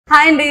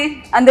Hi అండి,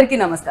 అందరికీ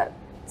నమస్కారం.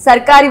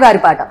 సర్కారి వారి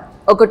పాట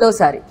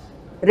ఒకటోసారి,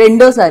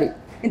 రెండోసారి,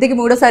 ఇంతకీ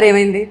మూడోసారి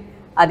ఏమైంది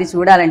అది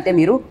చూడాలంటే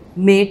మీరు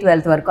May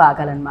 12th వరకు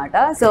ఆగాలన్నమాట.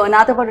 సో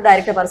నాతో పాటు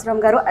డైరెక్టర్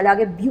పరశురామ్ గారు,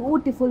 అలాగే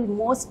beautiful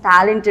most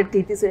talented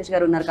Keerthy Suresh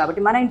గారు ఉన్నారు.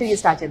 కాబట్టి మన ఇంటర్వ్యూ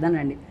స్టార్ట్ చేద్దాం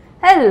రండి.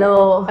 హలో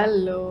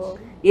హలో,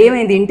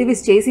 ఏమైంది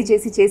ఇంటర్వ్యూస్ చేసి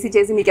చేసి చేసి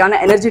చేసి మీకు ఏమైనా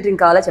ఎనర్జీ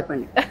డ్రింక్ కావాలా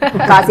చెప్పండి,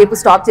 కాసేపు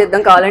స్టాప్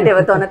చేద్దాం, కావాలంటే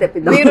ఎవరితో అన్నా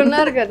తెప్పిద్దాం.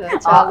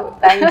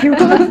 Thank you.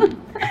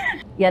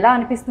 ఎలా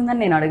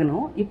అనిపిస్తుందని నేను అడగను,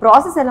 ఈ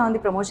ప్రాసెస్ ఎలా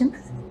ఉంది ప్రమోషన్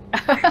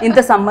ఇంత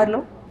సమ్మర్ లో?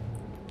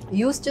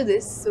 Used to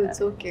this, so it's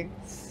okay.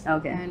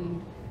 Okay. And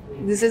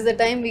this is the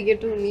time we get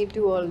to meet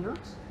you all, no?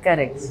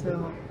 Correct. So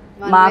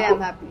one way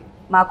I'm happy.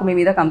 మాకు మీ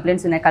మీద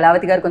కంప్లైంట్స్ ఉన్నాయి.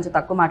 కళావతి గారు కొంచెం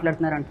తక్కువ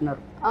మాట్లాడుతున్నారు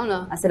అంటున్నారు. అవునా?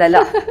 అసలు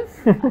ఎలా?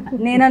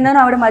 నేనన్నాను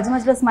ఆవిడ మధ్య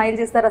మధ్యలో స్మైల్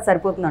చేస్తారు, అది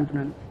సరిపోతుంది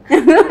అంటున్నాను.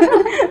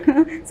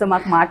 సో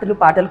మాకు మాటలు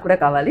పాటలు కూడా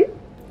కావాలి.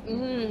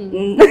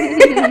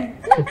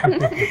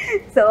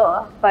 సో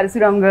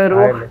పరశురామ్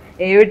గారు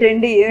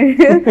ఏమిటండి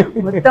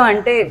మొత్తం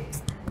అంటే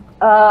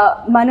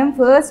మనం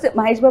ఫస్ట్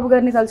మహేష్ బాబు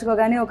గారిని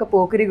తలుచుకోగానే ఒక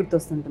పోకిరి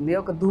గుర్తొస్తుంటుంది,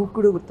 ఒక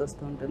దూకుడు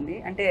గుర్తొస్తుంటుంది.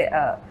 అంటే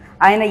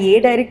ఆయన ఏ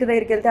డైరెక్టర్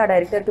దగ్గరికి వెళ్తే ఆ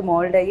డైరెక్టర్కి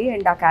మోల్డ్ అయ్యి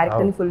అండ్ ఆ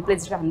క్యారెక్టర్ని ఫుల్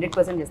ప్లేజ్గా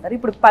 100% చేస్తారు.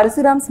 ఇప్పుడు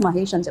పరశురామ్స్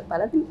మహేష్ అని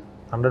చెప్పాలి, అది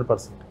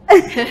 100%.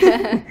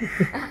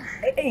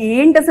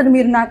 ఏంటి అసలు?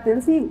 మీరు నాకు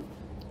తెలిసి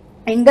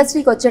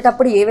ఇండస్ట్రీకి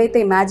వచ్చేటప్పుడు ఏవైతే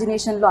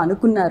ఇమాజినేషన్లో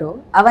అనుకున్నారో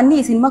అవన్నీ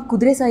ఈ సినిమా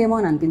కుదిరేసాయేమో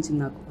అని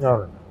అనిపించింది నాకు.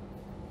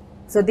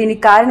 సో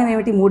దీనికి కారణం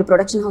ఏమిటి? 3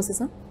 ప్రొడక్షన్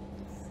హౌసెస్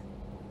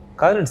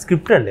కాదండి,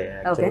 స్క్రిప్ట్ అండి.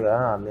 యాక్చువల్గా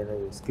నేను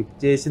స్క్రిప్ట్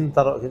చేసిన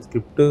తర్వాత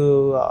స్క్రిప్ట్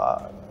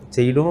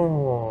చేయడం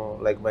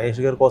లైక్ మహేష్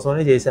గారి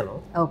కోసమనే చేశాను.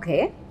 ఓకే.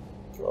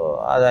 సో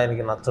అది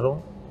ఆయనకి నచ్చడం,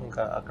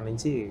 ఇంకా అక్కడి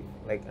నుంచి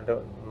లైక్ అంటే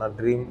నా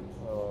డ్రీమ్.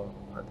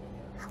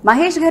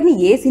 మహేష్ గారిని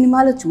ఏ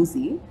సినిమాలో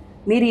చూసి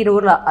మీరు ఈ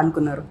రోల్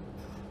అనుకున్నారు?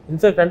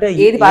 ఇన్ఫాక్ట్ అంటే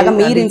ఏది బాగా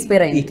మీరు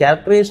ఇన్స్పైర్ అయ్యింది? ఈ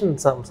క్యారెక్టరైజేషన్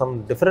సమ్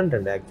డిఫరెంట్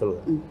అండి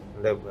యాక్చువల్గా.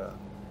 అంటే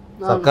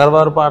సర్కారు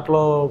వారి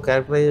పాటలో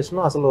క్యారెక్టరైజేషన్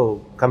అసలు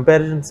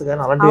కంపారిజన్స్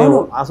కానీ అలాంటివి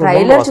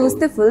ట్రైలర్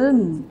చూస్తే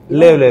ఫుల్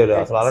లేవు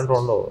అసలు అలాంటివి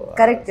ఉండవు.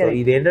 కరెక్ట్.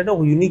 ఇదేంటంటే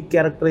ఒక యూనిక్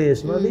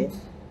క్యారెక్టరైజేషన్ అది.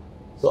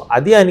 సో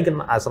అది ఆయనకి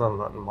అసలు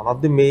one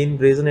of the main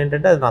reason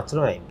ఏంటంటే అది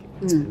నచ్చడం ఆయనకి.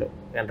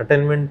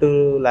 ఎంటర్టైన్మెంట్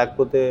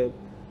లేకపోతే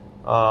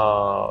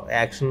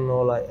యాక్షన్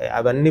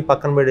అవన్నీ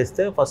పక్కన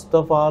పెడేస్తే first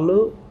of all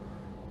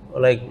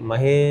like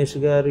Mahesh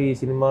గారు ఈ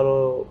సినిమాలో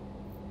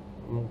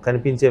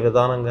కనిపించే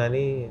విధానం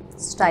కానీ,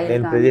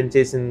 నేను ప్రజెంట్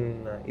చేసిన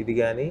ఇది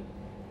కానీ,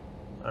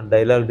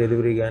 డైలాగ్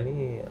డెలివరీ కానీ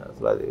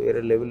అసలు అది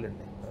వేరే లెవెల్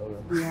అండి.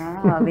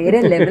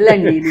 వేరే లెవెల్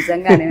అండి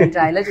నిజంగా. నేను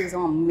ట్రైలర్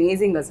చూసాం,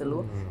 అమేజింగ్ అసలు.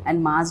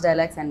 And mass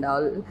dialogues and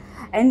all.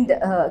 And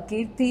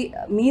కీర్తి,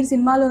 మీరు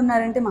సినిమాలో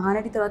ఉన్నారంటే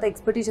మహానటి తర్వాత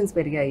ఎక్స్పెక్టేషన్స్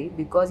పెరిగాయి,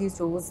 because you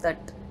shows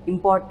that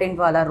important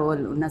వాళ్ళ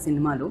రోల్ ఉన్న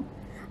సినిమాలు.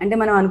 అంటే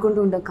మనం అనుకుంటూ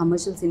ఉంటాం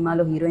కమర్షియల్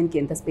సినిమాలో హీరోయిన్కి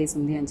ఎంత స్పేస్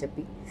ఉంది అని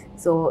చెప్పి.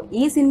 సో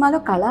ఈ సినిమాలో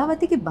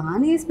కళావతికి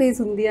బాగానే స్పేస్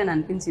ఉంది అని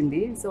అనిపించింది.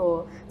 సో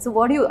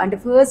వాట్ యూ అంటే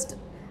ఫస్ట్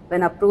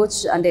వెన్ అప్రోచ్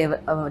అంటే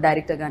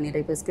డైరెక్టర్ కానీ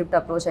రేపు స్క్రిప్ట్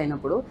అప్రోచ్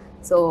అయినప్పుడు,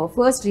 సో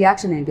ఫస్ట్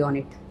రియాక్షన్ ఏంటి on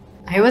it?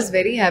 I was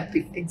very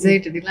happy,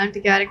 excited. ఇలాంటి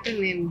క్యారెక్టర్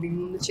నేను దీని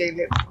ముందు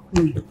చేయలేదు.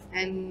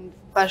 అండ్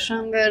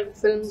పరశురామ్ గారి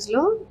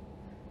ఫిల్మ్స్లో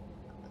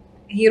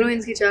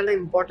హీరోయిన్స్కి చాలా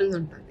ఇంపార్టెన్స్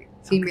ఉంటుంది,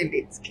 ఫీమేల్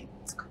లీడ్స్కి.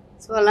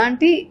 సో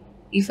అలాంటి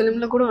ఈ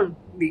ఫిల్మ్లో కూడా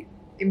ఉంది,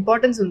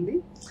 ఇంపార్టెన్స్ ఉంది.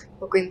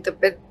 ఒక ఇంత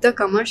పెద్ద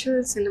commercial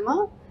cinema,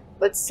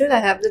 but still I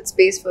have that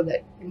space for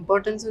that.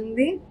 Importance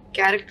ఉంది,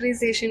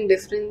 క్యారెక్టరైజేషన్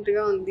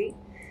డిఫరెంట్గా ఉంది.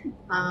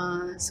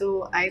 So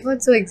I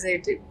was so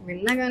excited.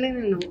 విన్నగానే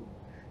నేను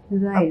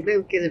అప్పుడే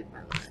ఓకే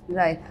చెప్పాను.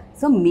 రైట్.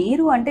 సో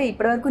మీరు అంటే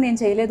ఇప్పటివరకు నేను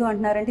చేయలేదు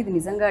అంటున్నారంటే ఇది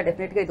నిజంగా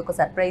డెఫినెట్గా ఇది ఒక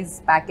సర్ప్రైజ్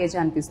ప్యాకేజ్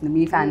అనిపిస్తుంది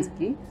మీ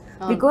ఫ్యాన్స్కి.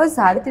 బికాజ్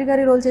సావిత్రి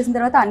గారి రోల్ చేసిన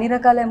తర్వాత అన్ని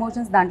రకాల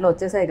ఎమోషన్స్ దాంట్లో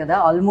వచ్చేసాయి కదా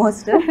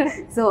ఆల్మోస్ట్.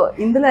 సో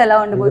ఇందులో ఎలా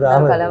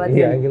ఉండబోతున్నారు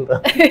కళావతి?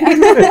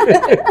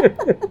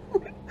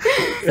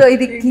 సో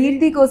ఇది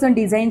కీర్తి కోసం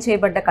డిజైన్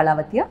చేయబడ్డ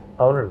కళావతియా?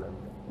 అవునండి.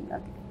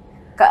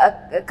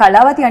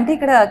 కళావతి అంటే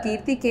ఇక్కడ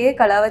కీర్తి కే,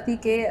 కళావతి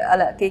కే,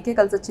 అలా కేకే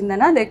కలిసి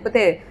వచ్చిందనా,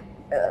 లేకపోతే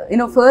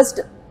యూనో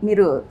ఫస్ట్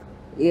మీరు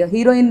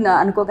హీరోయిన్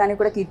అనుకోగానే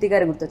కూడా కీర్తి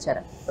గారు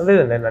గుర్తొచ్చారా?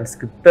 లేదండి, నేను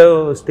స్క్రిప్ట్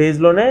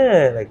స్టేజ్లోనే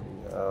లైక్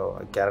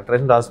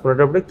క్యారెక్టరైజేషన్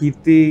రాసుకునేటప్పుడే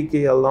కీర్తికి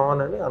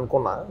వెళ్దామని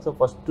అనుకున్నా. సో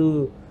ఫస్ట్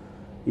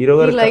హీరో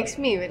గారు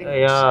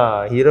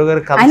హీరో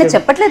గారు ఆయన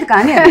చెప్పట్లేదు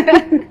కానీ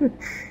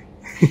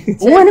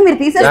మీరు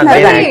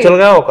తీసేస్తున్నారు.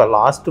 యాక్చువల్గా ఒక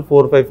లాస్ట్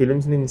 4-5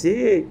 ఫిలిమ్స్ నుంచి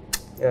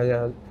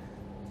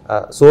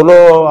సోలో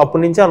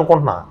అప్పటి నుంచి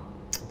అనుకుంటున్నా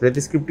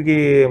ప్రతి స్క్రిప్ట్కి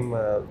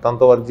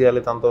తనతో వర్క్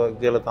చేయాలి,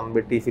 తను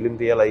పెట్టి ఫిలిం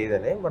తీయాలి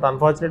అయ్యేదని. బట్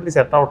అన్ఫార్చునేట్లీ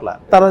సెట్ అవ్వట్లే.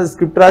 తర్వాత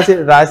స్క్రిప్ట్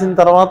రాసిన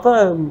తర్వాత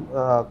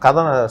కథ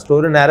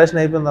స్టోరీ నేరేషన్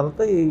అయిపోయిన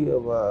తర్వాత ఈ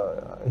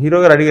హీరో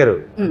గారు అడిగారు,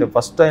 అంటే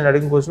ఫస్ట్ ఆయన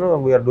అడిగిన question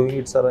we are doing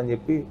it sir అని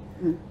చెప్పి,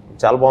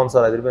 చాలా బాగుంది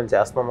సార్, అది మేము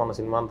చేస్తున్నాం మన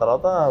సినిమా.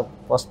 తర్వాత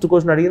ఫస్ట్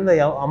క్వశ్చన్ అడిగింది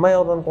అమ్మాయి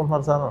ఎవరు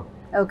అనుకుంటున్నారు సార్?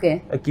 ఓకే,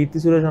 కీర్తి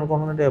సురేష్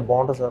అనుకుంటున్నారంటే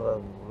బాగుంటుంది సార్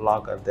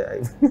లాక్ అంతే.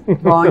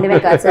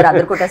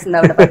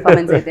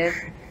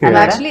 I'm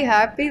actually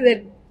happy that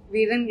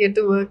we didn't get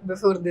to work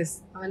before this.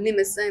 Avanni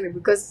miss ayindi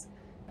because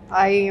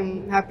I am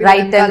happy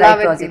that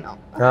Kalavati now.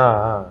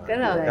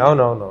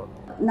 అవునవును.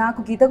 నాకు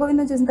గీత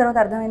గోవిందం చూసిన తర్వాత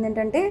అర్థమైంది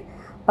ఏంటంటే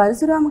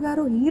పరశురామ్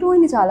గారు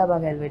హీరోయిన్ చాలా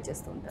బాగా ఎలివేట్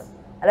చేస్తూ ఉంటారు.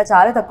 అలా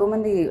చాలా తక్కువ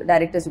మంది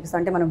డైరెక్టర్స్ చూపిస్తాం.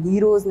 అంటే మనం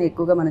హీరోస్ని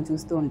ఎక్కువగా మనం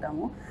చూస్తూ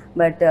ఉంటాము.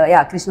 బట్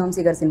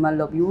కృష్ణవంశీ గారి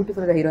సినిమాల్లో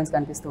బ్యూటిఫుల్గా హీరోయిన్స్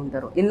కనిపిస్తూ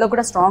ఉంటారు. ఇందులో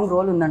కూడా స్ట్రాంగ్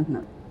రోల్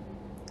ఉందంటున్నారు.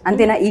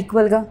 అంతేనా?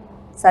 ఈక్వల్గా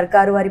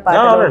సర్కారు వారి పాట.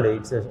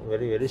 It's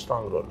very very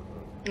strong role.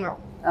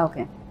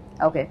 Okay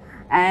okay.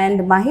 And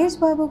Mahesh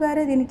Babu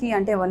గారే దీనికి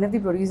అంటే వన్ ఆఫ్ ది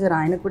ప్రొడ్యూసర్,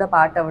 ఆయన కూడా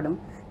పార్ట్ అవ్వడం.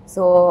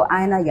 సో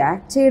ఆయన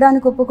యాక్ట్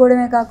చేయడానికి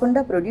ఒప్పుకోవడమే కాకుండా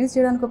ప్రొడ్యూస్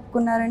చేయడానికి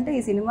ఒప్పుకున్నారంటే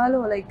ఈ సినిమాలో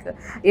లైక్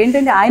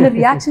ఏంటంటే ఆయన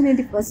రియాక్షన్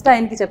ఏంటి ఫస్ట్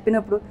ఆయనకి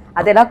చెప్పినప్పుడు?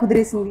 అది ఎలా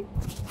కుదిరేసింది,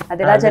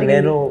 అది ఎలా జరిగింది?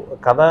 నేను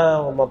కథ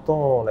మొత్తం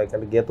లైక్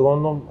అంటే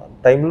గీతగోందం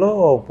టైంలో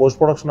పోస్ట్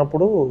ప్రొడక్షన్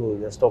అప్పుడు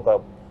జస్ట్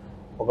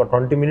ఒక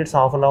 20 minutes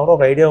హాఫ్ అన్ అవర్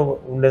ఒక ఐడియా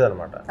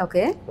ఉండేదన్నమాట.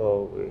 ఓకే. సో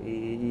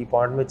ఈ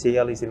పాయింట్ మీద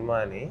చేయాలి ఈ సినిమా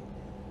అని.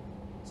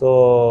 సో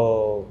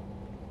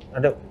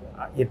అంటే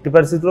ఎట్టి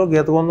పరిస్థితిలో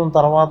గీతగోందం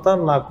తర్వాత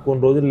నాకు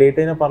కొన్ని రోజులు లేట్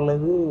అయినా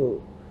పర్లేదు,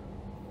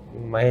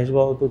 మహేష్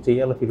బాబుతో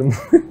చేయాలి ఫిలిం.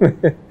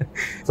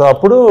 సో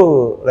అప్పుడు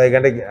లైక్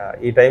అంటే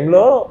ఈ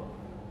టైంలో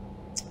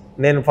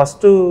నేను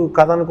ఫస్ట్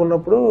కథ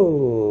అనుకున్నప్పుడు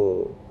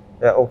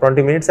ఒక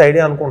 20 minutes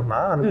ఐడియా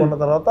అనుకున్న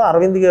తర్వాత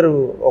అరవింద్ గారు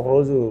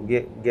ఒకరోజు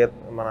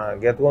మన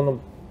గీతగోందం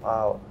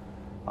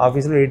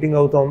ఆఫీస్లో ఎడిటింగ్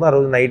అవుతుంది. ఆ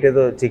రోజు నైట్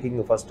ఏదో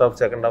checking, first half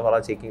second half అలా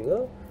చెకింగ్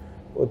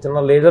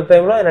వచ్చిన లేజర్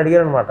టైంలో ఆయన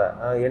అడిగారు అనమాట,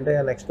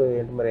 ఏంటయ్యా నెక్స్ట్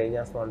ఏంటి మరి ఏం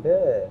చేస్తాం అంటే,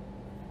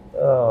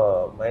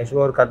 మహేష్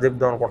బాబు కథ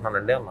చెప్దాం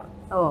అనుకుంటున్నానండి అన్న.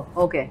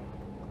 ఓకే.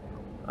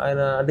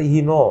 ఆయన అంటే ఈ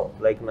నో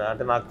లైక్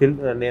అంటే నాకు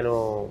నేను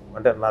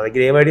అంటే నా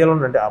దగ్గర ఏం ఐడియాలు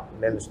ఉన్నాయి అంటే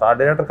నేను స్టార్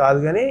డైరెక్టర్ కాదు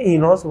కానీ ఈ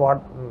నోస్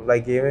వాట్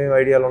లైక్ ఏమేమి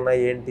ఐడియాలు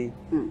ఉన్నాయి ఏంటి,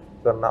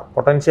 సో నా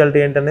పొటెన్షియాలిటీ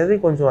ఏంటి అనేది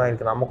కొంచెం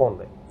ఆయనకి నమ్మకం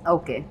ఉంది.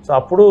 ఓకే. సో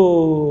అప్పుడు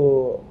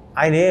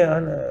ఆయన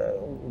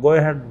గో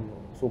హెడ్,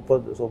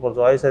 సూపర్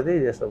చాయిస్ అది,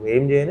 జస్ట్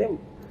ఏం చేయని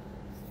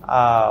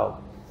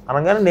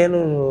అనగానే నేను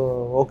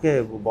ఓకే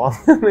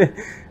బాగుంది.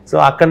 సో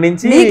అక్కడి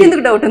నుంచి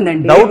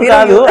డౌట్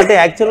కాదు అంటే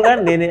యాక్చువల్గా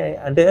నేను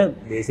అంటే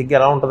బేసిక్గా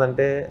ఎలా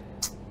ఉంటుందంటే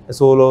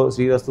సోలో,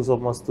 శ్రీరస్తు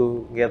శుభమస్తు,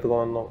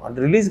 గీతగోందం అంటే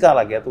రిలీజ్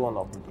కాలా గీతగోందం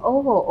అప్పుడు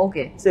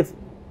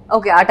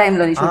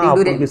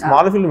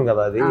స్మాల్ ఫిల్మ్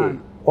కదా అది.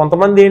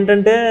 కొంతమంది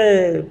ఏంటంటే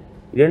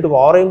ఏంటి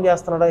ఓవర్ ఏం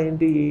చేస్తున్నాడా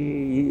ఏంటి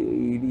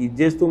ఇది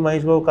చేస్తూ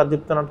మహేష్ బాబు కథ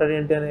చెప్తానంటాడు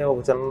ఏంటి అని ఒక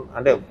చిన్న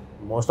అంటే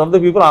మోస్ట్ ఆఫ్ ద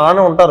పీపుల్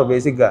అలానే ఉంటారు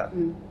బేసిక్గా.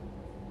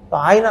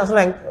 ఆయన అసలు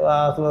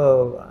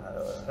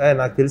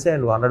నాకు తెలిసే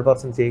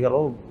 100%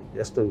 చేయగలవు,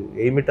 జస్ట్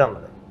ఏమిటి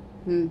అన్నది.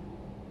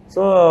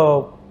 సో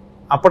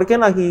అప్పటికే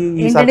నాకు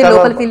ఈ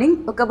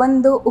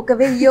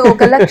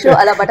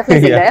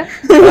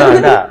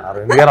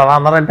అరవింద్ గారు అలా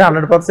అన్నారంటే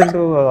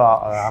 100%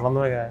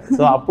 ఆనందమే.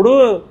 సో అప్పుడు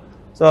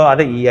సో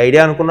అంటే ఈ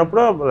ఐడియా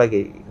అనుకున్నప్పుడు లైక్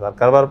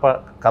సర్కారు వారి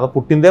కథ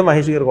పుట్టిందే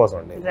మహేష్ గారి కోసం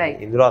అండి.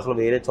 ఇందులో అసలు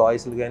వేరే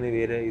చాయిస్లు కానీ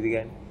వేరే ఇది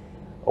కానీ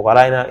ఒకవేళ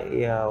ఆయన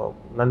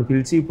నన్ను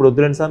పిలిచి ఇప్పుడు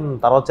వద్దులేండి సార్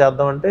తర్వాత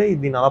చేద్దామంటే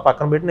దీన్ని అలా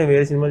పక్కన పెట్టి నేను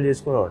వేరే సినిమాలు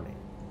చేసుకునేవాడిని.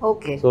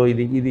 సో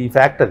ఇది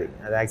ఫ్యాక్ట్. అది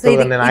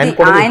యాక్చువల్గా నేను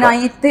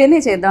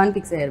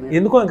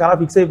ఎందుకో ఇంకా అలా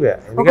ఫిక్స్ అయిపోయా.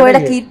 ఒకవేళ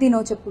కీర్తి నో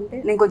చెప్పుంటే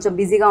నేను కొంచెం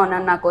బిజీగా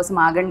ఉన్నాను నా కోసం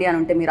ఆగండి అని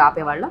ఉంటే మీరు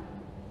ఆపేవాళ్ళ?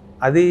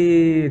 అది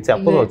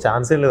చెప్పదు,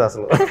 ఛాన్సే లేదు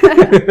అసలు.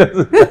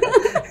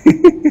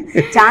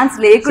 ఛాన్స్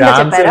లేకుండా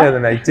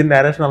చెప్పారా? ఇచ్చిన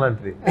నేరేషన్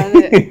అలాంటిది.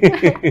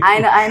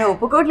 ఆయన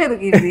ఒప్పుకోవట్లేదు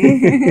కీర్తి.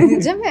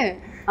 నిజమే.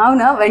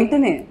 అవునా?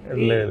 వెంటనే.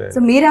 సో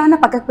మీరేమన్నా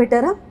పక్కకు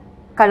పెట్టారా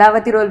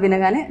కళావతి రోల్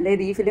వినగానే?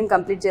 లేదు ఈ ఫిలిం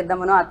కంప్లీట్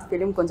చేద్దామనో ఆ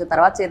ఫిలిం కొంచెం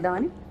తర్వాత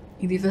చేద్దామని?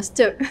 ఇది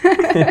ఫస్ట్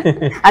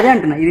అదే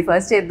అంటున్నా, ఇది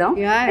ఫస్ట్ చేద్దాం.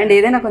 అండ్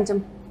ఏదైనా కొంచెం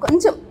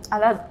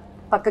అలా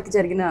పక్కకి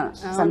జరిగిన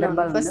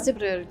సందర్భాలు ఫస్ట్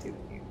ప్రయారిటీ.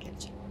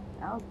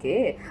 ఓకే.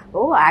 ఓ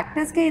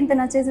యాక్టర్స్కే ఇంత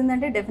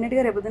నచ్చేసిందంటే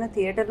డెఫినెట్గా రేపొద్దున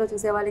థియేటర్లో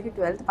చూసే వాళ్ళకి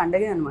 12th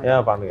పండగే అనమాట.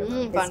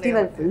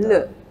 Festival full.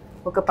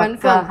 ఒక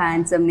పక్క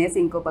హ్యాండ్సమ్నెస్,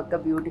 ఇంకో పక్క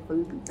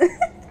బ్యూటిఫుల్.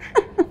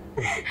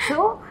 సో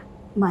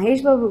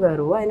మహేష్ బాబు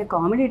గారు ఆయన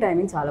కామెడీ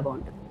టైమింగ్ చాలా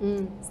బాగుంటుంది.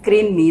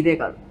 స్క్రీన్ మీదే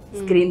కాదు,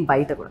 స్క్రీన్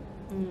బయట కూడా.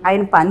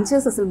 ఆయన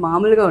పంచెస్ అసలు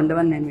మామూలుగా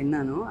ఉండవని నేను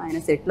విన్నాను. ఆయన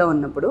సెట్లో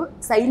ఉన్నప్పుడు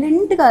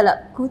సైలెంట్గా అలా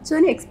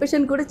కూర్చొని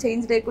ఎక్స్ప్రెషన్ కూడా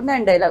చేంజ్ లేకుండా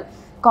ఆయన డైలాగ్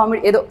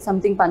కామెడీ ఏదో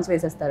సంథింగ్ పంచ్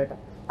వేసేస్తారట.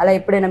 అలా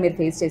ఎప్పుడైనా మీరు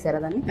ఫేస్ చేశారా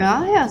దాన్ని?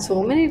 So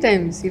many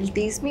times he'll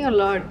tease me a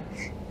lot.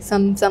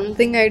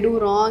 Something I do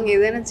wrong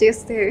ఏదైనా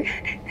చేస్తే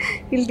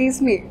he'll tease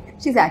me.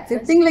 She's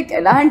accepting like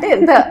ఎలా అంటే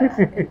ఎంత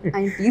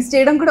ఆయన టీస్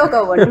చేయడం కూడా ఒక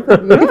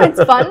wonderful beauty.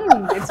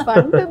 It's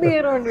fun to be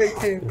around with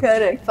him.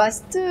 Correct.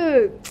 First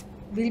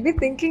we'll be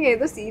thinking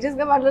ఏదో సీరియస్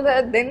గా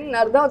మాట్లాడారు, దెన్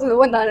అర్థం అవుతుంది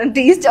నన్ను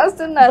టీస్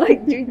చేస్తున్నారు.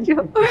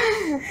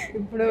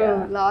 ఇప్పుడు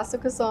లాస్ట్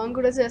ఒక సాంగ్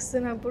కూడా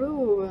చేస్తున్నప్పుడు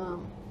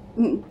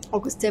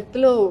ఒక స్టెప్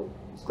లో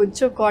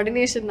కొంచెం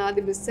కోఆర్డినేషన్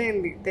నాది మిస్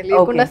అయింది,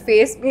 తెలియకుండా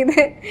ఫేస్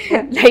మీదే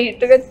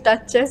లైట్ గా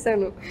టచ్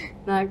చేశాను.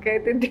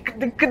 నాకైతే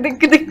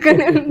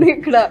దిక్కునే ఉంది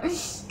ఇక్కడ.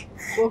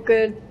 ఒక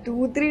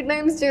 2-3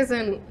 times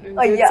చేశాను.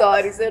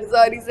 Sorry sir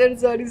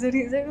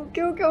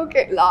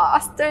okay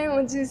last time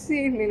వచ్చేసి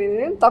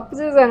నేను తప్పు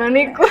చేశాను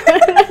నీకు,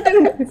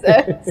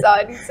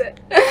 సారీ సార్.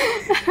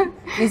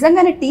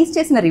 నిజంగానే టీస్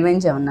చేసిన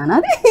రివెంజ్ ఏమన్నా?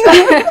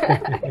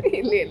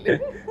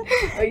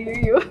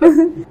 అయ్యో.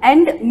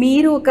 అండ్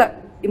మీరు ఒక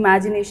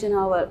ఇమాజినేషన్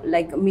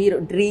లైక్ మీరు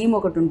డ్రీమ్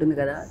ఒకటి ఉంటుంది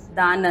కదా,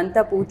 దాన్ని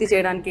అంతా పూర్తి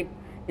చేయడానికి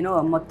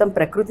మొత్తం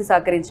ప్రకృతి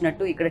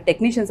సహకరించినట్టు ఇక్కడ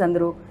టెక్నీషియన్స్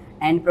అందరూ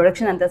అండ్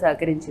ప్రొడక్షన్ అంతా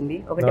సహకరించింది.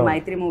 ఒకటి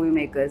మైత్రి movie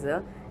makers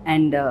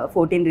and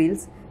 14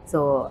 Reels. So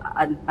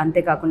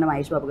అంతేకాకుండా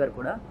మహేష్ బాబు గారు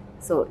కూడా.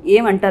 సో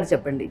ఏమంటారు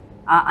చెప్పండి,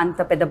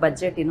 అంత పెద్ద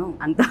బడ్జెట్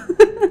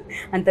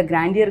అంత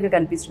గ్రాండియర్గా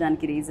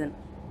కనిపించడానికి రీజన్?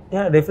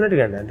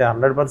 డెఫినెట్గా అండి. అంటే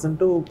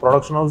 100%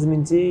 ప్రొడక్షన్ హౌస్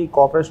నుంచి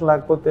కోఆపరేషన్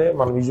లేకపోతే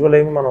మన విజువల్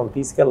ఏమి మనం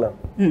తీసుకెళ్ళాం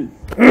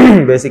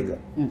బేసిక్గా.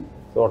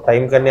 సో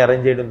టైం కన్నీ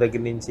అరేంజ్ చేయడం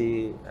దగ్గర నుంచి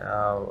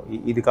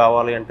ఇది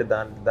కావాలి అంటే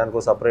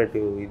దానికి సపరేట్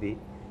ఇది,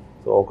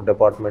 సో ఒక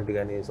డిపార్ట్మెంట్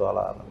కానీ, సో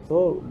అలా సో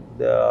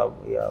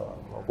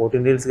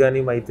 14 రీల్స్ కానీ,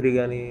 మైత్రి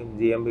కానీ,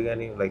 జిఎంబి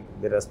కానీ, like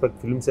the respect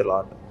films a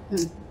lot.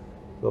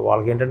 So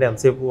వాళ్ళకి ఏంటంటే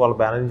ఎంతసేపు వాళ్ళ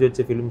బ్యానర్ నుంచి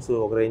వచ్చే ఫిల్మ్స్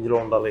ఒక రేంజ్లో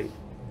ఉండాలి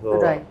సో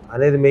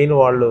అనేది మెయిన్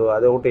వాళ్ళు,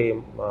 అదొకటి.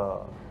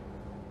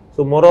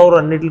 సో మోర్ ఓవర్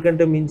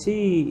అన్నిటికంటే మించి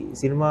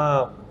సినిమా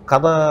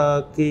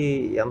కథకి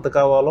ఎంత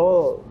కావాలో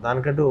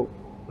దానికంటూ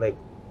లైక్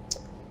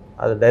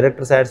అది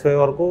డైరెక్టర్ సాటిస్ఫై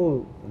వరకు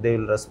they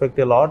will respect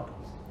a lot.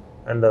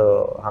 And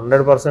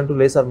 100%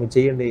 లేదు సార్ మీరు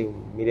చెయ్యండి,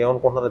 మీరు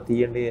ఏమనుకుంటున్నారో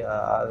తీయండి,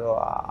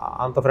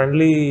 అంత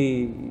ఫ్రెండ్లీ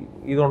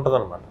ఇది ఉంటుంది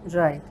అనమాట.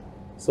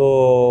 సో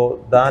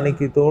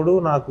దానికి తోడు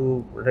నాకు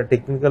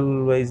టెక్నికల్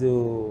వైజ్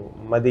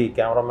మది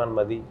కెమెరామ్యాన్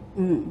మది.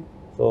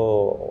 సో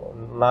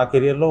నా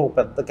కెరియర్లో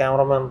పెద్ద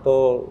కెమెరామ్యాన్తో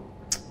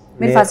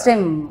ఫస్ట్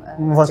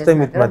టైం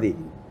విత్ మది.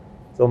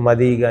 సో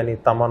మది కానీ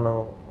Thaman,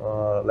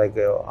 like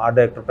art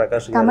director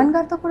Prakash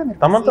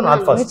తమన్తో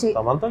not first,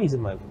 తమన్తో is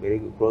my very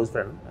close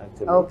friend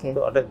actually.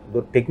 So అంటే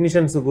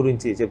టెక్నీషియన్స్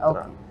గురించి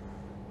చెప్తున్నా.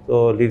 సో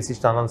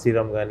లిరిసిస్ట్ ఆనంద్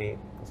శ్రీరామ్ కానీ,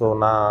 సో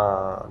నా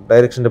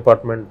డైరెక్షన్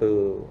డిపార్ట్మెంట్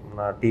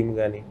నా టీం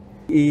కానీ,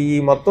 ఈ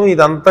మొత్తం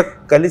ఇదంతా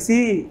కలిసి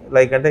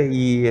లైక్ అంటే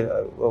ఈ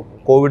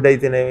కోవిడ్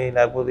అయితేనేమి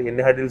లేకపోతే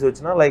ఎన్ని హర్డిల్స్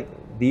వచ్చినా like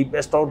the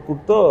best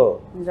అవుట్పుట్తో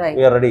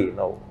we are ready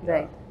now.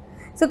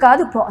 So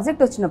కాదు,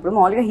 ప్రాజెక్ట్ వచ్చినప్పుడు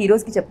మామూలుగా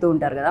హీరోస్కి చెప్తూ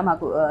ఉంటారు కదా,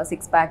 మాకు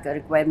 6 ప్యాక్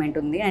రిక్వైర్మెంట్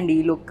ఉంది అండ్ ఈ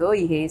లుక్,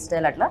 ఈ హెయిర్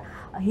స్టైల్, అట్లా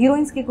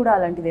హీరోయిన్స్కి కూడా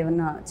అలాంటిది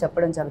ఏమన్నా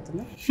చెప్పడం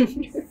జరుగుతుందా?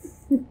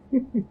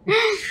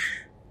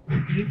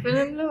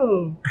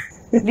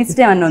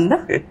 లిస్ట్ ఏమన్నా ఉందా?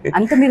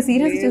 అంత మీరు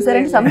సీరియస్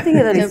చూసారంటే సంథింగ్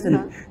ఏదో లిస్ట్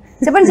ఉంది.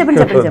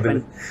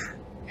 చెప్పండి.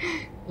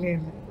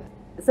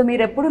 సో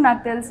మీరు ఎప్పుడు,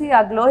 నాకు తెలిసి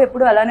ఆ గ్లో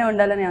ఎప్పుడు అలానే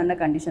ఉండాలని ఏమన్నా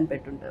కండిషన్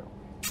పెట్టుంటారు.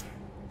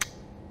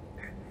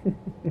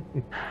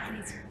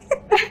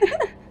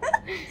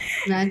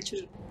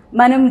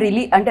 మనం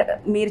అంటే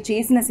మీరు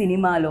చేసిన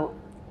సినిమాలో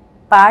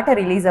పాట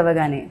రిలీజ్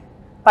అవ్వగానే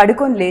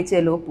పడుకొని లేచే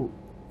లోపు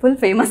ఫుల్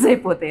ఫేమస్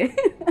అయిపోతే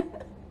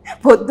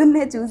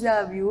పొద్దున్నే చూసి ఆ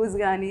వ్యూస్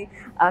కానీ,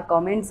 ఆ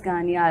కామెంట్స్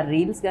కానీ, ఆ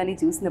రీల్స్ కానీ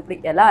చూసినప్పుడు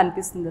ఎలా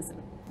అనిపిస్తుంది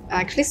అసలు?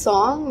 యాక్చువల్లీ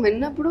సాంగ్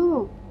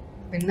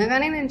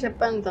విన్నగానే నేను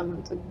చెప్పాను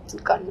తమను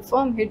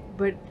confirm hit,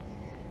 but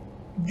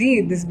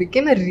this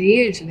became a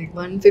raise, like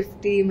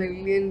 150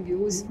 million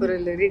views for a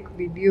lyric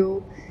video.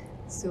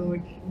 So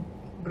it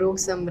broke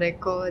some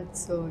records.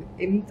 So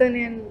ఇంత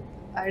నేను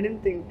I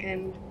didn't think.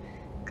 And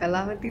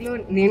కళావతిలో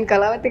నేను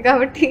కళావతి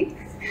కాబట్టి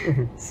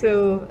so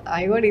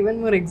I got even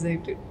more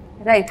excited.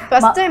 Right,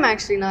 first time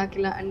actually నాకు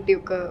ఇలా అంటే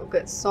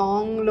ఒక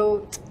సాంగ్లో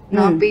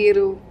నా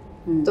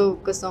పేరుతో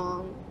ఒక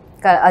సాంగ్,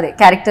 అదే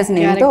క్యారెక్టర్స్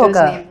నేమ్తో ఒక,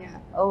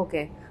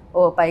 ఓకే.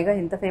 పైగా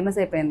ఇంత ఫేమస్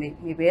అయిపోయింది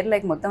మీ పేరు,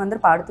 లైక్ మొత్తం అందరూ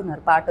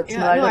పాడుతున్నారు, పాట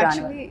వచ్చిన వాళ్ళు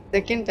రాని.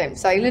 Second time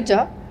Shailaja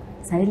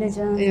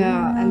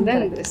and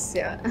then this,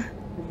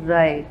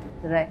 right.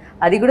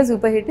 అది కూడా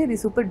సూపర్ హిట్, ఇది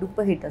సూపర్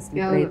డూపర్ హిట్ అసలు.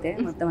 ఇప్పుడైతే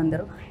మొత్తం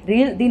అందరూ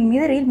దీని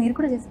మీద రీల్ మీరు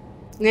కూడా చేశారు?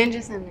 నేను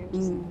చేశాను.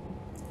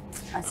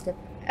 ఆ స్టెప్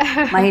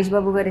మహేష్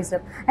బాబు గారి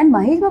స్టెప్. అండ్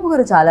మహేష్ బాబు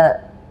గారు చాలా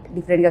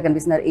డిఫరెంట్గా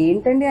కనిపిస్తున్నారు.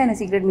 ఏంటండి ఆయన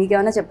సీక్రెట్, మీకు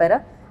ఏమైనా చెప్పారా?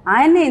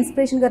 ఆయన్నే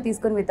ఇన్స్పిరేషన్గా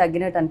తీసుకొని మీరు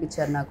తగ్గినట్టు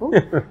అనిపించారు నాకు.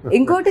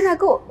 ఇంకోటి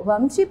నాకు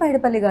వంశీ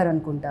పైడిపల్లి గారు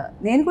అనుకుంటా,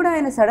 నేను కూడా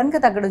ఆయన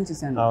సడన్గా తగ్గడం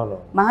చూశాను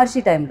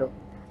మహర్షి టైంలో.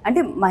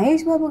 అంటే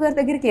మహేష్ బాబు గారి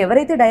దగ్గరికి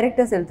ఎవరైతే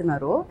డైరెక్టర్స్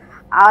వెళ్తున్నారో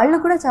వాళ్ళు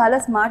కూడా చాలా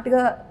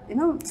స్మార్ట్గా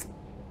యూనో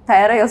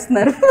తయారై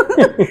వస్తున్నారు.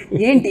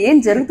 ఏం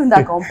జరుగుతుంది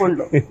ఆ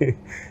కాంపౌండ్లో?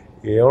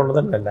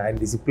 ఏముండదండి, ఆయన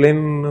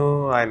డిసిప్లిన్,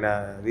 ఆయన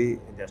అది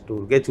జస్ట్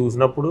ఊరికే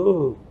చూసినప్పుడు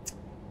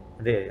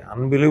అంటే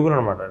అన్బిలీవబుల్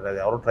అనమాట. అది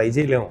ఎవరు ట్రై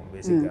చేయలేము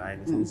బేసిక్గా. ఆయన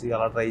చూసి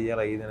అలా ట్రై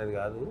చేయాలి ఇది అనేది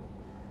కాదు.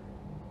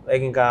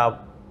 లైక్ ఇంకా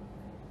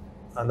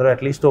అందులో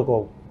అట్లీస్ట్ ఒక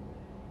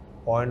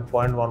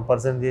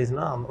 0.1%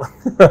 చేసినా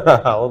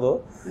అవదు,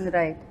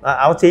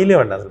 అవి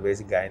చేయలేమండి అసలు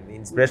బేసిక్గా. ఆయన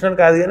ఇన్స్పిరేషన్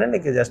కాదు కానీ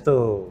ఇంకా జస్ట్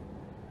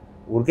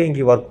ఊరికే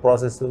ఇంక వర్క్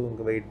ప్రాసెస్,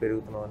 ఇంకా వెయిట్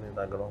పెరుగుతున్నాం అని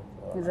తగ్గడం.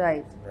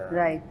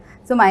 రైట్.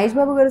 సో మహేష్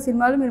బాబు గారి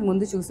సినిమాలు మీరు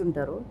ముందు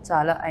చూస్తుంటారు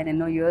చాలా. ఆయన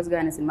ఎన్నో ఇయర్స్గా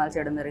ఆయన సినిమాలు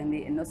చేయడం జరిగింది,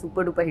 ఎన్నో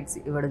సూపర్ డూపర్ హిట్స్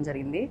ఇవ్వడం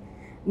జరిగింది.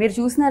 మీరు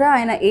చూసినారా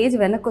ఆయన ఏజ్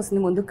వెనక్కి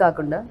వస్తుంది ముందుకు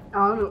కాకుండా?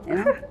 అవును.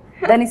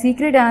 దాని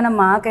సీక్రెట్ ఏమైనా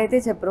మాకైతే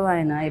చెప్పరు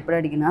ఆయన ఎప్పుడు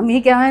అడిగినా.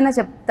 మీకేమైనా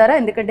చెప్తారా?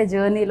 ఎందుకంటే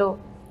జర్నీలో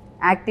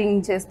యాక్టింగ్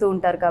చేస్తూ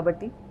ఉంటారు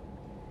కాబట్టి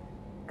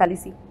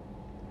కలిసి,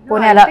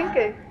 పోనీ అలా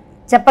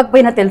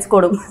చెప్పకపోయినా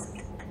తెలుసుకోవడం.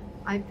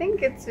 I think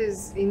it's his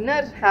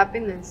inner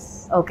happiness.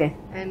 Okay.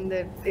 And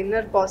that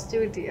inner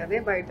positivity అదే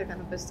బయట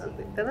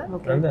కనిపిస్తుంది కదా.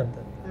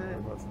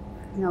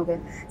 ఓకే.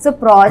 సో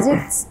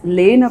ప్రాజెక్ట్స్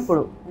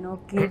లేనప్పుడు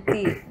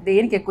కీర్తి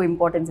దేనికి ఎక్కువ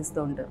ఇంపార్టెన్స్ ఇస్తూ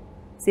ఉంటారు?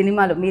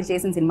 సినిమాలు, మీరు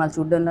చేసిన సినిమాలు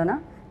చూడడంలోనా,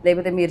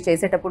 లేకపోతే మీరు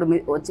చేసేటప్పుడు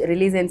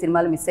రిలీజ్ అయిన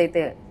సినిమాలు మిస్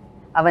అయితే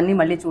అవన్నీ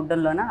మళ్ళీ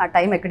చూడడంలోనా? ఆ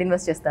టైం ఎక్కడ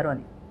ఇన్వెస్ట్ చేస్తారు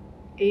అని?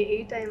 ఏ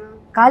టైమా?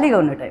 ఖాళీగా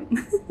ఉన్న టైం.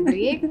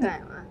 బ్రేక్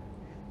టైమా?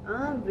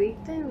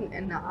 బ్రేక్ టైం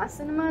నా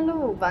సినిమాలో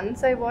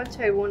వన్స్ ఐ వాచ్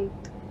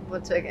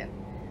అగైన్.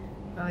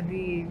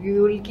 అది you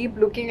will keep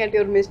looking at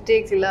your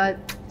mistakes. ఇలా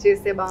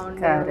చేస్తే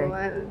బాగుంటుంది.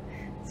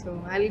 So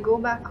I will go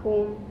back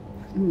home.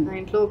 నా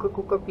ఇంట్లో ఒక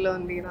కుక్క పిల్ల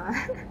ఉంది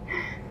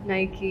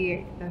Nike.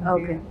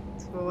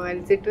 So I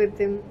will SIT with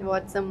him,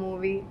 watch some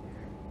movie.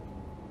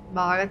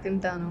 బాగా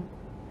తింటాను.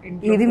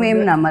 ఇది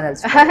మేము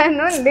నమ్మదలుచు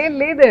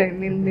లేదు,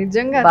 నేను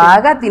నిజంగా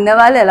బాగా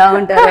తిన్నవాళ్ళు ఎలా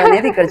ఉంటారు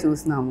అనేది ఇక్కడ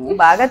చూస్తున్నాము.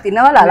 బాగా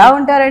తిన్నవాళ్ళు అలా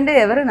ఉంటారంటే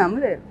ఎవరు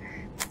నమ్మలేరు.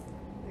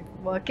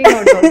 వర్కింగ్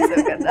అవుట్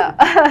ఆల్సో కదా.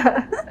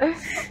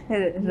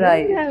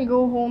 Right. I will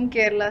go home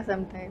Kerala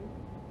some time.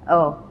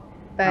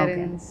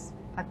 Parents,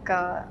 akka,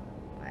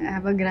 I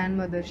have a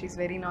grandmother, she's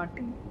very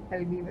naughty.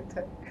 I'll be with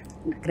her.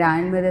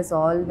 Grand mothers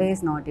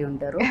always naughty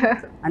ఉంటారు.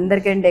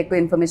 అందరికంటే ఎక్కువ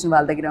ఇన్ఫర్మేషన్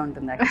వాళ్ళ దగ్గర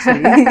ఉంటుంది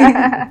యాక్చువల్లీ.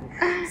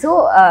 సో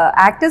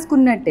యాక్టర్స్కి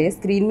ఉన్నట్టే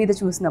స్క్రీన్ మీద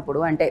చూసినప్పుడు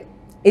అంటే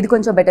ఇది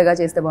కొంచెం బెటర్గా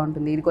చేస్తే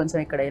బాగుంటుంది, ఇది కొంచెం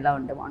ఇక్కడ ఇలా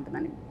ఉంటే బాగుంటుంది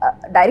అని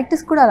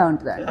డైరెక్టర్స్ కూడా అలా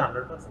ఉంటుంది అండి.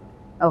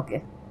 ఓకే,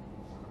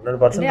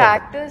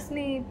 యాక్టర్స్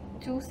ని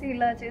చూసి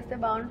ఇలా చేస్తే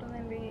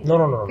బాగుంటుందండి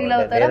ఫీల్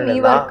అవుతారా? మీ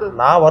వర్క్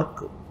నా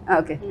వర్క్.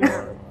 ఓకే,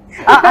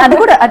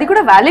 అది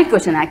కూడా వ్యాలిడ్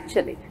క్వశ్చన్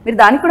యాక్చువల్లీ. మీరు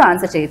దానికి కూడా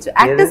ఆన్సర్ చేయొచ్చు.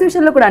 యాక్టర్స్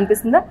విషయంలో కూడా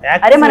అనిపిస్తుందా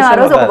అరే మనం ఆ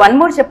రోజు ఒక వన్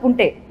మోర్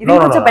చెప్పుంటే ఇది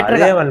కొంచెం బెటర్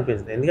గా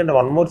అనిపిస్తుంది? ఎందుకంటే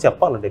వన్ మోర్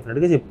చెప్పాలి,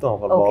 డెఫినెట్ గా చెప్తాం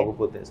ఒకరు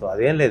బాగోపోతే. సో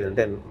అదేం లేదు,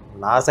 అంటే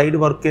నా సైడ్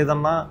వర్క్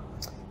ఏదన్నా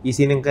ఈ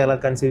సీన్ ఇంకా ఎలా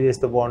కన్సీవ్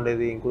చేస్తే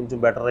బాగుండేది, ఇంకొంచెం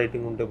బెటర్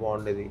రైటింగ్ ఉంటే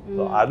బాగుండేది.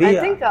 సో అవి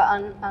అది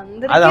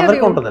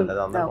అందరికీ ఉంటుందండి,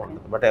 అది అందరికీ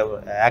ఉంటుంది. బట్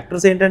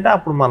యాక్టర్స్ ఏంటంటే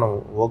అప్పుడు మనం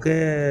ఓకే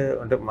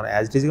అంటే మన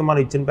యాజ్ ఇట్ ఈస్ గా మనం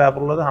ఇచ్చిన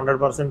పేపర్లో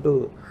 100%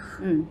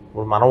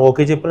 ఇప్పుడు మనం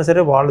ఓకే చెప్పినా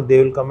సరే వాళ్ళు they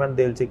will comment,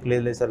 they will check,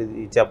 లేదు సార్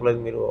ఇది చెప్పలేదు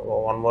మీరు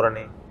వన్ మోర్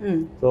అని.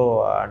 సో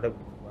అంటే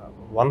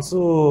వన్స్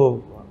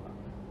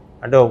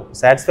అంటే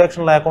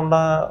సాటిస్ఫాక్షన్ లేకుండా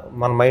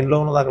మన మైండ్లో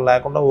ఉన్నది అక్కడ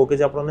లేకుండా ఓకే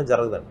చెప్పడం అనేది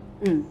జరగదండి.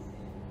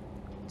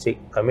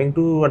 కమింగ్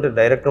టు అంటే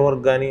డైరెక్టర్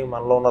వర్క్ కానీ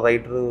మనలో ఉన్న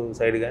రైటర్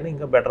సైడ్ కానీ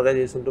ఇంకా బెటర్గా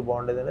చేస్తుంటే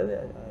బాగుండేది అనేది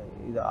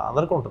ఇది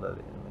అందరికీ ఉంటుంది.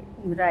 అది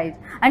రైట్.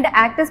 అంటే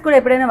యాక్టర్స్ కూడా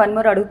ఎప్పుడైనా వన్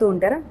మోర్ అడుగుతూ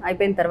ఉంటారా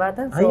అయిపోయిన తర్వాత?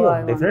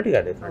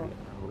 డెఫినెట్గా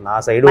నా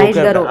సైడ్ ఓకే,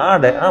 మహేష్ గారు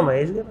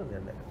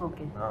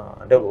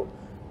అంటే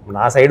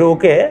నా సైడ్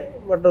ఓకే,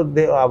 బట్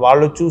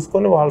వాళ్ళు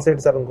చూసుకొని వాళ్ళ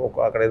సైడ్ సార్ ఇంకొక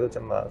అక్కడ ఏదో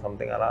చిన్న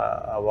సంథింగ్ అలా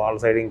వాళ్ళ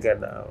సైడ్ ఇంకా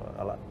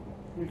అలా.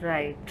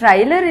 రైట్.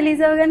 ట్రైలర్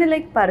రిలీజ్ అవగానే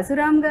లైక్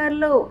పరశురామ్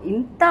గారిలో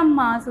ఇంత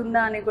మాస్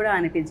ఉందా అని కూడా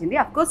అనిపించింది.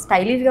 అఫ్కోర్స్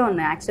స్టైలిష్గా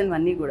ఉన్నాయి యాక్షన్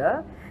అన్నీ కూడా,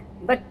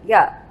 but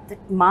yeah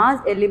that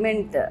mass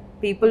element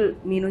people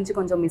మీ నుంచి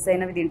కొంచెం మిస్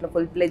అయినవి దీంట్లో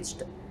ఫుల్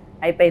ప్లెజ్డ్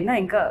అయిపోయిందా?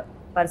 ఇంకా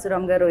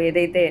పరశురామ్ గారు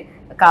ఏదైతే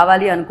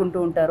కావాలి అనుకుంటూ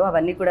ఉంటారో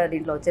అవన్నీ కూడా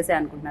దీంట్లో వచ్చేసే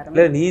అనుకుంటున్నారు?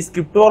 లేదు, ఈ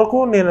స్క్రిప్ట్ వరకు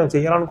నేను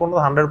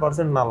చేయాలనుకున్నది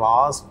 100% నా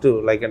లాస్ట్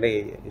లైక్ అంటే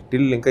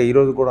స్టిల్ ఇంకా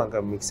ఈరోజు కూడా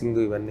ఇంకా మిక్సింగ్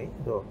ఇవన్నీ.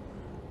 సో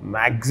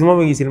మ్యాక్సిమం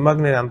ఈ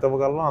సినిమాకి నేను ఎంత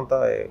ఇవ్వగలను అంత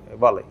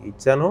ఇవ్వాలి,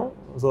 ఇచ్చాను.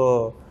 సో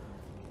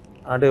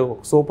అంటే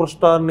సూపర్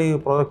స్టార్ని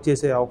ప్రొజెక్ట్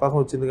చేసే అవకాశం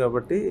వచ్చింది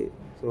కాబట్టి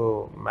సో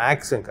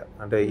మ్యాక్స్ ఇంకా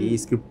అంటే ఈ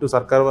స్క్రిప్ట్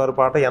సర్కారు వారి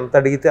పాట ఎంత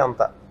అడిగితే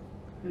అంత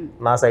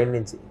నా సైడ్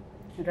నుంచి.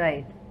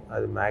 రైట్.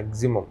 అది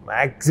మ్యాక్సిమం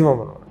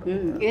అనమాట.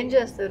 ఏం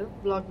చేస్తారు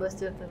బ్లాక్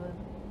బస్టర్ తర్వాత?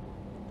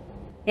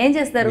 ఏం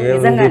చేస్తారు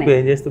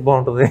ఏం చేస్తే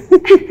బాగుంటుంది?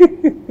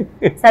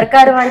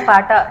 సర్కారు వారి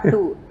పాట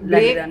 2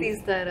 బ్రేక్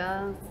తీస్తారా?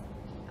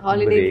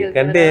 హాలిడేకి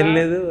అంటే ఏం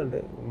లేదు, అంటే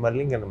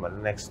మళ్ళీ ఇంకా మళ్ళీ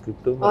next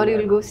script or you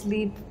will go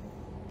sleep?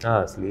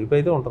 Sleep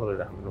అయితే ఉంటుంది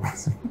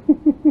 100%.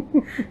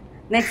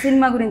 నెక్స్ట్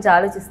సినిమా గురించి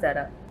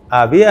ఆలోచిస్తారా?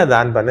 అవి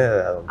దాని పని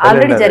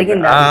ఆల్రెడీ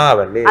జరిగిందా?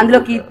 అందులో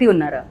కీర్తి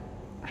ఉన్నారా?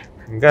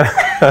 ఇంకా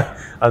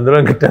అందులో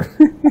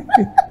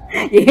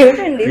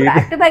ఏమిటండి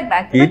బ్యాక్ టు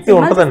బ్యాక్ కీర్తి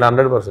ఉంటుందండి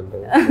 100%.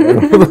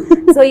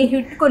 సో ఈ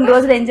హిట్ కొన్ని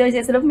రోజులు ఎంజాయ్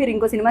చేసేటప్పుడు మీరు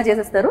ఇంకో సినిమా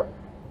చేసేస్తారు,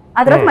 ఆ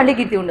తర్వాత మళ్ళీ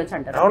కీర్తి ఉండొచ్చు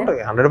అంటారు?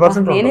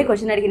 100%. నేనే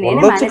క్వశ్చన్ అడిగి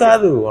నేనే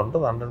కాదు,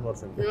 ఉంటుంది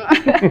 100%.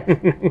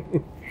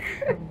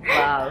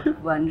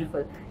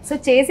 వండర్ఫుల్. సో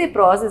చేసే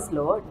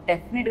ప్రాసెస్లో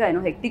డెఫినెట్గా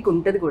హెక్టిక్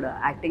ఉంటుంది కూడా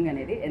యాక్టింగ్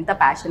అనేది. ఎంత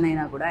ప్యాషన్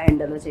అయినా కూడా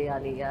ఎండలో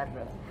చేయాలి,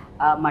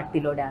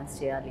 మట్టిలో డ్యాన్స్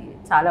చేయాలి,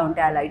 చాలా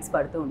ఉంటాయి, ఆ లైట్స్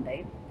పడుతూ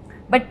ఉంటాయి.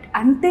 బట్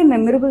అంతే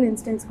మెమరబుల్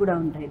ఇన్సిడెంట్స్ కూడా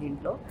ఉంటాయి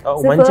దీంట్లో.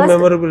 మంచి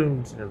మెమరబుల్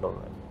ఇన్సిడెంట్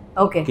ఉంది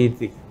ఓకే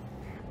కీర్తి.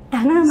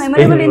 తన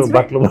మెమరబుల్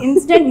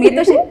ఇన్సిడెంట్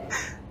మీతో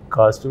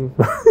కాస్ట్యూమ్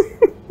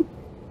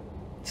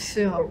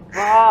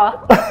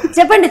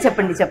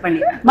చెప్పండి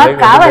మాకు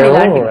కావాలి.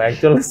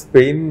 యాక్చువల్గా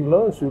స్పెయిన్ లో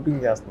షూటింగ్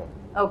చేస్తున్నాం.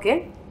 ఓకే.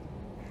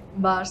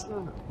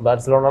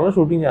 బార్సిలోనాలో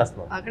షూటింగ్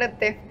చేస్తున్నాం. అక్కడ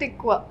థెఫ్ట్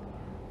ఎక్కువ.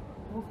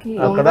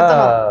 అక్కడ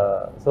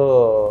సో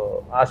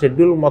ఆ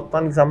షెడ్యూల్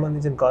మొత్తానికి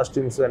సంబంధించిన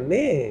కాస్ట్యూమ్స్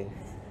అన్ని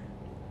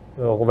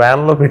ఒక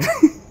వ్యాన్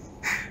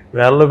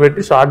లో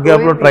పెట్టి షార్ట్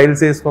గ్యాప్ లో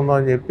ట్రయల్స్ వేసుకుందాం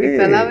అని చెప్పి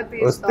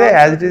వస్తే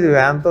యాజ్ ఇట్ ఈస్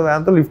వ్యాన్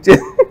తో లిఫ్ట్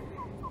చేసి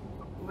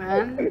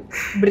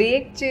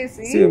బ్రేక్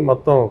చేసి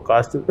మొత్తం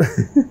కాస్ట్యూమ్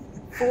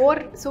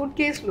 4 సూట్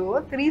కేసులో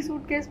 3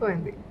 సూట్ కేసు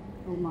పోయింది.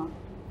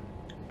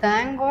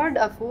 థ్యాంక్ గాడ్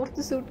ఆ 4th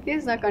సూట్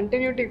కేస్ నా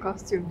కంటిన్యూటీ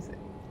కాస్ట్యూమ్స్.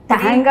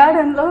 థ్యాంక్ గాడ్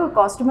అందులో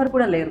కాస్ట్యూమర్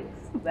కూడా లేరు.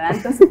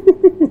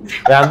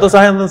 వ్యాన్ తో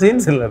సహాయం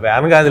సీన్స్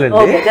వ్యాన్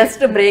కాదులేండి,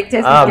 జస్ట్ బ్రేక్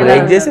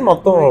చేసి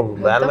మొత్తం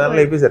వ్యాన్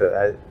లేపేశారు.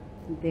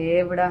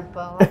 దేవుడా.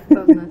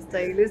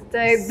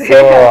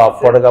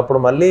 అప్పటికప్పుడు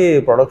మళ్ళీ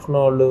ప్రొడక్షన్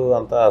వాళ్ళు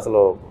అంతా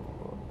అసలు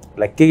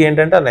లక్కీగా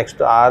ఏంటంటే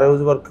నెక్స్ట్ ఆ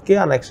రోజు వర్క్ కి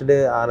ఆ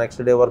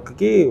నెక్స్ట్ డే వర్క్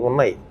కి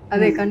ఉన్నాయి,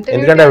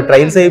 ఎందుకంటే అవి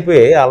ట్రయల్స్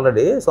అయిపోయాయి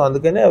ఆల్రెడీ. సో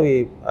అందుకని అవి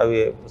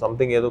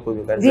సంథింగ్ ఏదో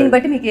కొంచెం దీన్ని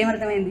బట్టి మీకు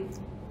ఏమర్థమైంది?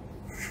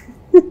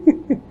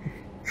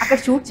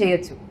 అక్కడ షూట్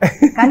చేయొచ్చు,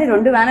 కానీ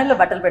 2 వ్యాన్లలో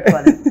బట్టలు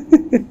పెట్టుకోవాలి.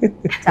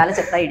 చాలా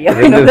చెత్త ఐడియా.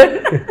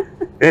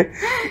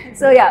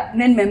 సో యా,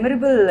 నేను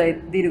మెమరబుల్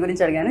దీని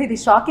గురించి అడిగాను. ఇది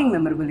షాకింగ్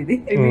మెమరబుల్. ఇది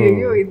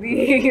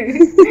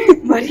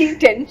మరీ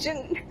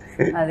టెన్షన్.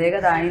 అదే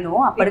కదా, ఆయన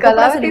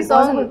అప్పటికి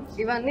సాంగ్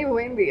ఇవన్నీ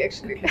పోయింది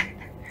యాక్చువల్లీ.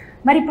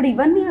 మరి ఇప్పుడు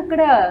ఇవన్నీ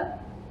అక్కడ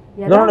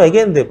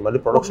అగైన్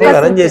మళ్ళీ ప్రొడక్షన్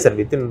అరేంజ్ చేశారు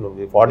విత్ ఇన్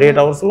 48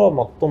 hours లో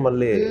మొత్తం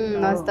మళ్ళీ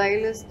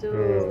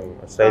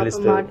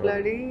స్టైలిస్ట్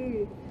మాట్లాడి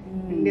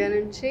ఇండియా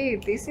నుంచి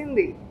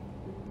తీసింది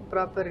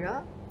ప్రాపర్ గా.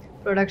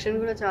 ప్రొడక్షన్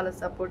కూడా చాలా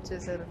సపోర్ట్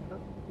చేశారు.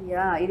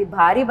 యా, ఇది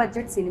భారీ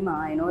budget cinema,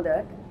 I know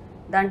that.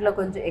 దాంట్లో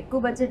కొంచెం ఎక్కువ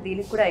బడ్జెట్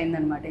దీనికి కూడా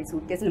అయిందనమాట, ఈ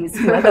సూట్ కేసులు మిస్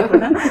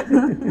కూడా.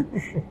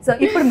 సో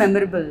ఇప్పుడు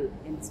మెమరబుల్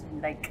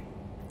ఇన్సిడెంట్ లైక్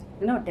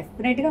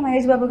డెఫినెట్గా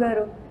మహేష్ బాబు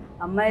గారు,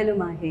 అమ్మాయిలు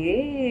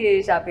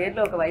మహేష్, ఆ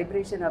పేర్లో ఒక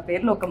వైబ్రేషన్, ఆ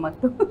పేర్లో ఒక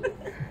మత్తు.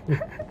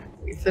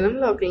 ఈ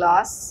ఫిల్మ్లో ఒక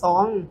లాస్ట్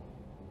సాంగ్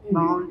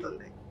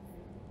బాగుంటుంది,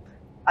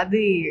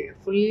 అది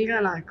ఫుల్గా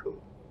నాకు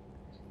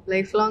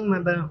లైఫ్ లాంగ్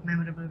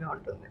మెమరబుల్గా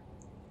ఉంటుంది.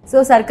 సో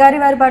సర్కారీ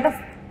వారి పాట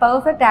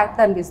పర్ఫెక్ట్ యాక్ట్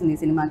అనిపిస్తుంది ఈ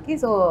సినిమాకి.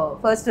 సో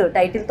ఫస్ట్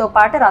టైటిల్తో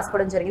పాటే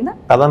రాసుకోవడం జరిగిందా?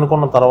 కథ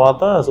అనుకున్న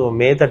తర్వాత సో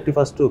May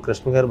 31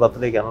 కృష్ణ గారి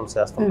బర్త్డేకి అనౌన్స్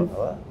చేస్తాం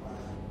కదా.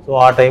 సో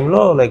ఆ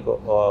టైంలో లైక్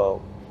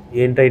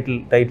ఏం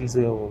టైటిల్స్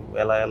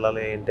ఎలా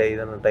వెళ్ళాలి ఏంటి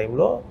ఇదన్న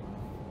టైంలో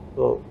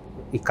సో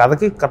ఈ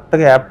కథకి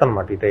కరెక్ట్గా యాప్ట్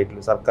అనమాట ఈ టైటిల్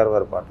సర్కారు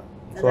వారి పాట.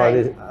 సో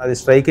అది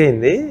స్ట్రైక్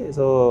అయింది.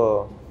 సో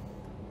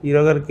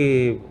హీరో గారికి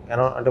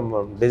అంటే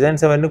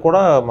డిజైన్స్ అవన్నీ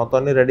కూడా మొత్తం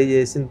అన్ని రెడీ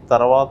చేసిన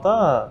తర్వాత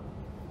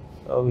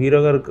హీరో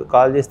గారికి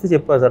కాల్ చేస్తే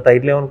చెప్పారు, సార్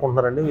టైటిల్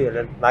ఏమనుకుంటున్నారండి.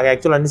 నాకు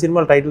యాక్చువల్ అన్ని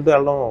సినిమాలు టైటిల్తో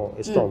వెళ్ళడం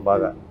ఇష్టం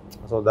బాగా.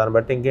 సో దాన్ని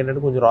బట్టి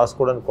ఇంకేంటంటే కొంచెం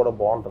రాసుకోవడానికి కూడా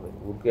బాగుంటుంది.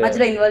 ఊరికే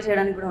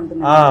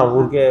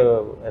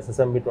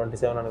SSMB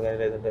 27 అని కానీ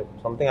లేదంటే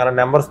సంథింగ్ అలా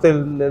నెంబర్స్తో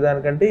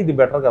లేదానికంటే ఇది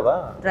బెటర్ కదా.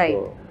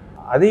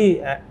 అది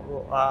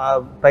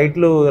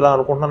టైటిల్ ఇలా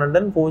అనుకుంటున్నానంటే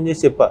నేను ఫోన్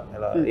చేసి చెప్పా,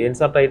 ఇలా ఏంటి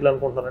సార్ టైటిల్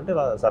అనుకుంటున్నానంటే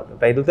ఇలా సార్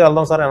టైటిల్తో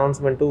వెళ్దాం సార్,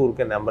 అనౌన్స్మెంట్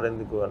ఊరికే నెంబర్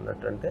ఎందుకు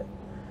అన్నట్టు. అంటే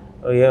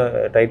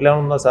టైటిల్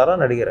ఏమన్నా సార్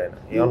అని అడిగారు ఆయన.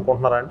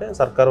 ఏమనుకుంటున్నారంటే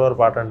సర్కారు వారి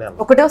పాట అండి అన్న.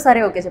 ఒకటోసారి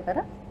ఓకే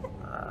చెప్పారా?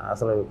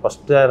 అసలు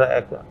ఫస్ట్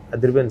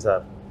అదిరిపోయింది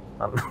సార్.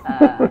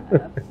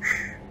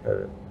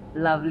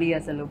 లవ్లీ,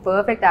 అసలు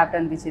పర్ఫెక్ట్ యాప్ట్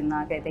అనిపించింది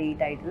నాకైతే ఈ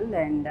టైటిల్.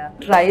 అండ్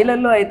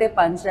ట్రైలర్లో అయితే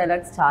పంచ్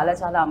డైలాగ్స్ చాలా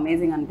చాలా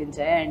అమేజింగ్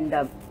అనిపించాయి. అండ్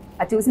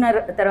అది చూసిన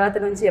తర్వాత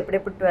నుంచి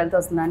ఎప్పుడెప్పుడు 12th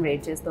వస్తుందా అని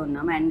వెయిట్ చేస్తూ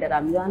ఉన్నాం. అండ్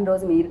రంజాన్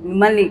రోజు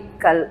మిమ్మల్ని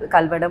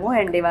కలవడము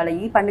అండ్ ఇవాళ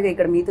ఈ పండుగ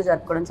ఇక్కడ మీతో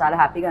జరుపుకోవడం చాలా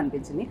హ్యాపీగా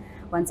అనిపించింది.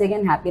 Once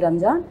again happy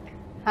Ramzan.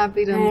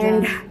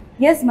 And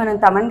yes, మనం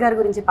తమన్ గారి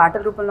గురించి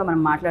పాటల రూపంలో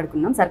మనం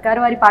మాట్లాడుకున్నాం. సర్కారు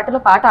వారి పాటలో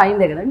పాట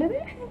అయిందే కదండి అది.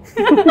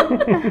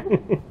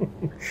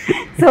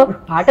 సో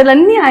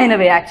పాటలన్నీ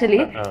ఆయనవే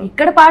యాక్చువల్లీ.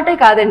 ఇక్కడ పాటే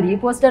కాదండి, ఈ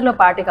పోస్టర్లో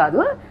పాటే కాదు,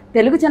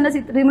 తెలుగు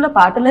చలనచిత్రంలో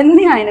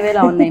పాటలన్నీ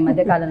ఆయనవేలా ఉన్నాయి ఈ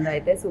మధ్యకాలంలో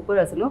అయితే.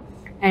 సూపర్ అసలు.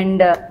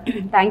 And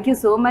thank you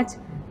so much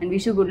and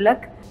wish you good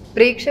luck.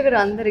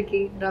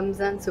 ప్రేక్షకులందరికీ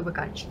రంజాన్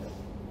శుభాకాంక్షలు.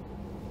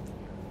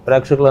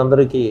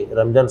 ప్రేక్షకులందరికీ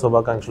రంజాన్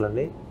శుభాకాంక్షలు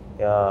అండి.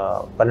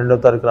 12వ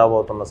తారీఖు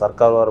రాబోతున్న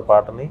సర్కారు వారి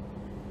పాటని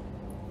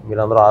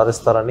మీరందరూ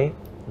ఆదరిస్తారని,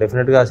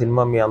 డెఫినెట్గా ఆ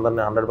సినిమా మీ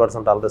అందరినీ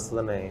 100%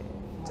 ఆదరిస్తుందని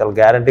చాలా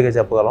గ్యారంటీగా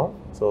చెప్పగలం.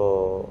 సో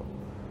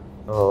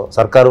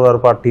సర్కారు వారి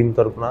పాట టీం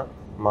తరఫున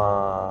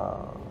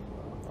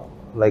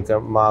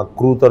మా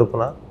క్రూ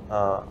తరఫున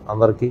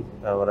అందరికీ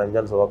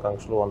రంజాన్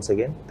శుభాకాంక్షలు. Once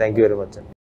again thank you very much అండి.